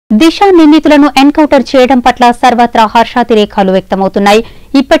దిశ నిందితులను ఎన్కౌంటర్ చేయడం పట్ల సర్వత్రా హర్షాతిరేకాలు వ్యక్తమవుతున్నాయి.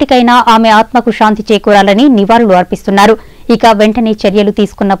 ఇప్పటికైనా ఆమె ఆత్మకు శాంతి చేకూరాలని నివాళులు అర్పిస్తున్నారు. ఇక వెంటనే చర్యలు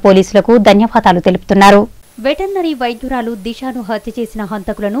తీసుకున్న పోలీసులకు ధన్యవాదాలు తెలుపుతున్నారు. వెటర్నరీ వైద్యురాలు దిశను హత్య చేసిన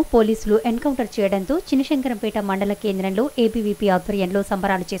హంతకులను పోలీసులు ఎన్కౌంటర్ చేయడంతో చినశంకరంపేట మండల కేంద్రంలో ఏబీవీపీ ఆధ్వర్యంలో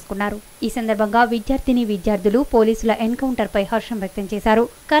సంబరాలు చేసుకున్నారు. ఈ సందర్భంగా విద్యార్థులు పోలీసుల ఎన్కౌంటర్ పై హర్షం వ్యక్తం చేశారు.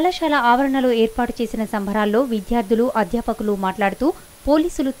 కళాశాల ఆవరణలో ఏర్పాటు చేసిన సంబరాల్లో విద్యార్థులు, అధ్యాపకులు మాట్లాడుతూ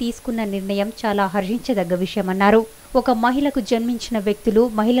పోలీసులు తీసుకున్న నిర్ణయం చాలా హర్షించదగ్గ విషయమన్నారు. ఒక మహిళకు జన్మించిన వ్యక్తులు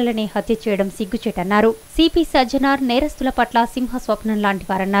మహిళలనే హత్య చేయడం సిగ్గుచేటన్నారు. సిపి సజ్జనార్ నేరస్తుల పట్ల సింహ స్వప్నం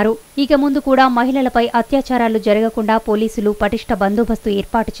లాంటివారన్నారు. ఇక ముందు కూడా మహిళలపై అత్యాచారాలు జరగకుండా పోలీసులు పటిష్ట బందోబస్తు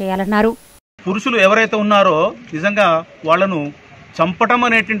ఏర్పాటు చేయాలన్నారు. పురుషులు ఎవరైతే ఉన్నారో నిజంగా వాళ్లను చంపటం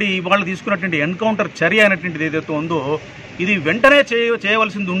అనేటువంటి వాళ్ళు తీసుకున్నటువంటి ఎన్కౌంటర్ చర్య అనేటువంటిది ఏదైతే ఉందో ఇది వెంటనే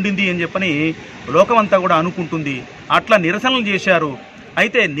చేయవలసింది ఉండింది అని చెప్పని లోకమంతా కూడా అనుకుంటుంది. అట్లా నిరసనలు చేశారు.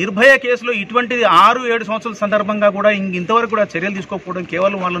 అయితే నిర్భయ కేసులో ఇటువంటిది 6-7 సంవత్సరాల సందర్భంగా కూడా ఇంతవరకు కూడా చర్యలు తీసుకోకపోవడం,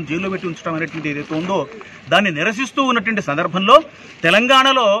 కేవలం వాళ్ళని జైల్లో పెట్టి ఉంచడం అనేటువంటి ఏదైతే ఉందో దాన్ని నిరసిస్తూ ఉన్నటువంటి సందర్భంలో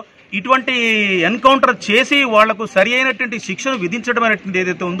తెలంగాణలో ఇటువంటి ఎన్కౌంటర్ చేసి వాళ్లకు సరి అయినటువంటి శిక్షను విధించడం అనేటువంటి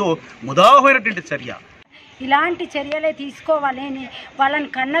ఏదైతే ఉందో ముదావహమైనటువంటి చర్య. ఇలాంటి చర్యలే తీసుకోవాలని వాళ్ళని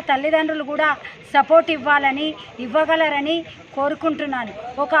కన్న తల్లిదండ్రులు కూడా సపోర్ట్ ఇవ్వగలరని కోరుకుంటున్నాను.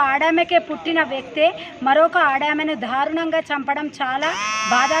 ఒక ఆడామెకే పుట్టిన వ్యక్తే మరొక ఆడామెను దారుణంగా చంపడం చాలా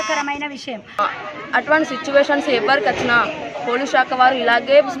బాధాకరమైన విషయం. అటువంటి సిచ్యువేషన్స్ ఎవరికి వచ్చినా పోలీస్ శాఖ వారు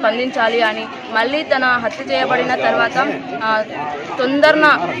ఇలాగే స్పందించాలి అని, మళ్ళీ తన హత్య చేయబడిన తర్వాత తొందరన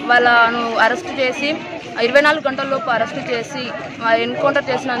వాళ్ళను అరెస్ట్ చేసి 24 గంటలలోపు అరెస్ట్ చేసి ఎన్కౌంటర్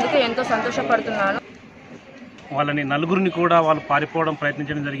చేసినందుకు ఎంతో సంతోషపడుతున్నాను. వాళ్ళని నలుగురిని కూడా వాళ్ళు పారిపోవడం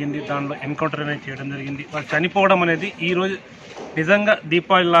ప్రయత్నించడం జరిగింది. దానిలో ఎన్కౌంటర్ అనేది చేయడం జరిగింది. వాళ్ళు చనిపోవడం అనేది ఈరోజు నిజంగా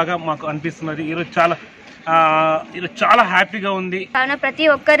దీపావళి లాగా మాకు అనిపిస్తున్నది. ఈరోజు చాలా హ్యాపీగా ఉంది. కావున ప్రతి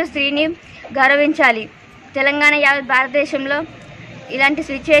ఒక్కరు స్త్రీని గౌరవించాలి. తెలంగాణ యావత్ భారతదేశంలో ఇలాంటి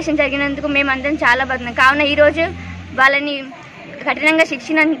సిచ్యువేషన్ జరిగినందుకు మేమందరం చాలా బాగున్నాం. కావున ఈరోజు వాళ్ళని కఠినంగా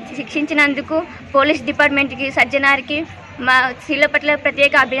శిక్షించినందుకు పోలీస్ డిపార్ట్మెంట్కి, సజ్జనార్కి మా స్త్రీల పట్ల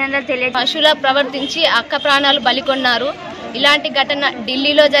ప్రత్యేక అభినందనలు తెలియజేస్తాను. పశువుల ప్రవర్తించి అక్క ప్రాణాలు బలికొన్నారు. ఇలాంటి ఘటన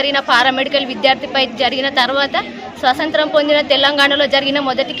ఢిల్లీలో జరిగిన పారామెడికల్ విద్యార్థిపై జరిగిన తర్వాత స్వతంత్రం పొందిన తెలంగాణలో జరిగిన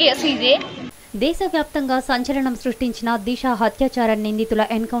మొదటి కేసు ఇదే. దేశవ్యాప్తంగా సంచలనం సృష్టించిన దిశ హత్యాచార నిందితుల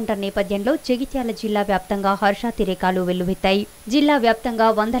ఎన్కౌంటర్ నేపథ్యంలో జగిత్యాల జిల్లా వ్యాప్తంగా హర్షాతిరేకాలు వెల్లువెత్తాయి. జిల్లా వ్యాప్తంగా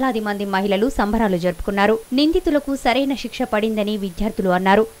వందలాది మంది మహిళలు సంబరాలు జరుపుకున్నారు. నిందితులకు సరైన శిక్ష పడిందని విద్యార్థులు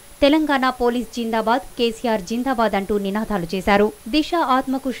అన్నారు. తెలంగాణ పోలీస్ జిందాబాద్, కేసీఆర్ జిందాబాద్ అంటూ నినాదాలు చేశారు. దిశ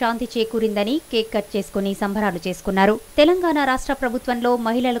ఆత్మకు శాంతి చేకూరిందని కేక్ కట్ చేసుకుని సంబరాలు చేసుకున్నారు. తెలంగాణ రాష్ట్ర ప్రభుత్వంలో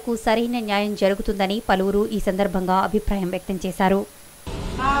మహిళలకు సరైన న్యాయం జరుగుతుందని పలువురు ఈ సందర్భంగా అభిప్రాయం వ్యక్తం చేశారు.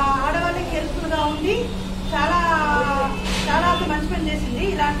 ఆడవాళ్ళకి హెల్ప్ఫుల్గా ఉండి చాలా మంచి పని చేసింది.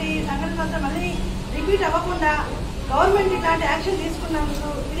 ఇలాంటి సంఘటనలు మళ్ళీ రిపీట్ అవ్వకుండా గవర్నమెంట్ ఇలాంటి యాక్షన్ తీసుకున్నందుకు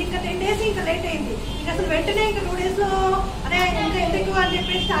ఇది ఇంకా 10 days ఇంకా లేట్ అయింది. అసలు వెంటనే ఇంకా 2 days లో అదే ఇంకా ఎందుకు అని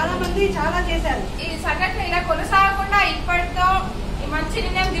చెప్పేసి చాలా మంది చాలా చేశారు. ఈ సంఘటన ఇలా కొనసాగకుండా ఇప్పటితో మంచి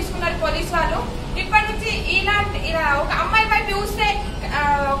నిర్ణయం తీసుకున్నారు పోలీసు వాళ్ళు. ఇప్పటి నుంచి ఇలా ఒక అమ్మాయి వైపు చూస్తే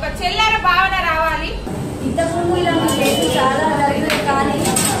ఒక చెల్లెల భావన రావాలి. ఇంతకుముందు ఇలాంటి కేసులు చాలా జరిగినాయి, కానీ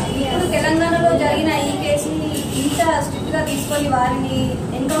ఇప్పుడు తెలంగాణలో జరిగిన ఈ కేసుని ఇంత స్ట్రిక్ట్ గా తీసుకొని వారిని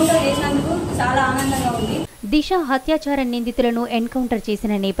ఎన్కౌంటర్ చేసినందుకు చాలా ఆనందంగా ఉంది. దిశ హత్యాచార నిందితులను ఎన్కౌంటర్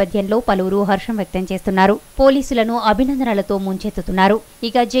చేసిన నేపథ్యంలో పలువురు హర్షం వ్యక్తం చేస్తున్నారు. పోలీసులను అభినందనలతో ముంచెత్తుతున్నారు.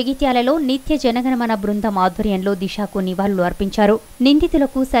 ఇక జగిత్యాలలో నిత్య జనగణమన బృందం ఆధ్వర్యంలో దిశకు నివాళులు అర్పించారు.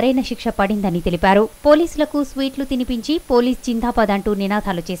 నిందితులకు సరైన శిక్ష పడిందని తెలిపారు. పోలీసులకు స్వీట్లు తినిపించి పోలీస్ జిందాబాద్ అంటూ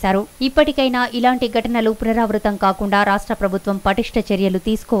నినాదాలు చేశారు. ఇప్పటికైనా ఇలాంటి ఘటనలు పునరావృతం కాకుండా రాష్ట్ర ప్రభుత్వం పటిష్ట చర్యలు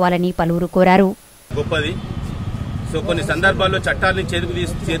తీసుకోవాలని పలువురు కోరారు. సో కొన్ని సందర్భాల్లో చట్టాన్ని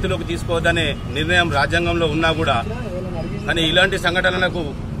చేతిలోకి తీసుకోవద్దనే నిర్ణయం రాజ్యాంగంలో ఉన్నా కూడా కానీ ఇలాంటి సంఘటనలకు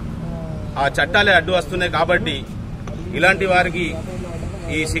ఆ చట్టాలే అడ్డు వస్తున్నాయి. కాబట్టి ఇలాంటి వారికి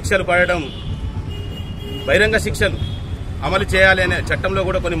ఈ శిక్షలు పడడం, బహిరంగ శిక్షలు అమలు చేయాలి అనే చట్టంలో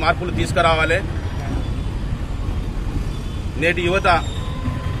కూడా కొన్ని మార్పులు తీసుకురావాలి. నేటి యువత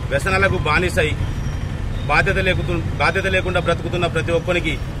వ్యసనాలకు బానిసై బాధ్యత లేకుండా బ్రతుకుతున్న ప్రతి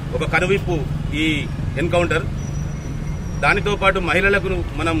ఒక్కరికి ఒక కనువిప్పు ఈ ఎన్కౌంటర్. దానితో పాటు మహిళలకు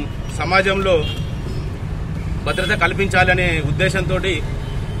మనం సమాజంలో భద్రత కల్పించాలనే ఉద్దేశంతో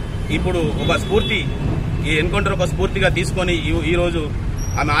ఇప్పుడు ఒక స్ఫూర్తి, ఈ ఎన్కౌంటర్ ఒక స్ఫూర్తిగా తీసుకొని ఈరోజు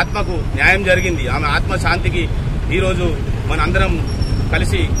ఆమె ఆత్మకు న్యాయం జరిగింది. ఆమె ఆత్మశాంతికి ఈరోజు మనందరం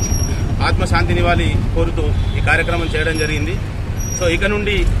కలిసి ఆత్మశాంతినివ్వాలి కోరుతూ ఈ కార్యక్రమం చేయడం జరిగింది. సో ఇక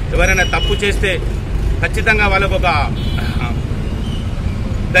నుండి ఎవరైనా తప్పు చేస్తే ఖచ్చితంగా వాళ్ళకు ఒక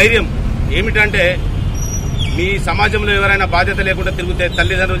ధైర్యం ఏమిటంటే మీ సమాజంలో ఎవరైనా బాధ్యత లేకుండా తిరిగితే,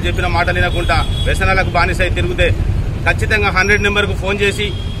 తల్లిదండ్రులు చెప్పిన మాట వినకుండా వ్యసనాలకు బానిసై తిరిగితే ఖచ్చితంగా 100 నెంబర్కు ఫోన్ చేసి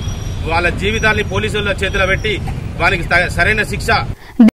వాళ్ళ జీవితాన్ని పోలీసుల చేతిలో పెట్టి వారికి సరైన శిక్ష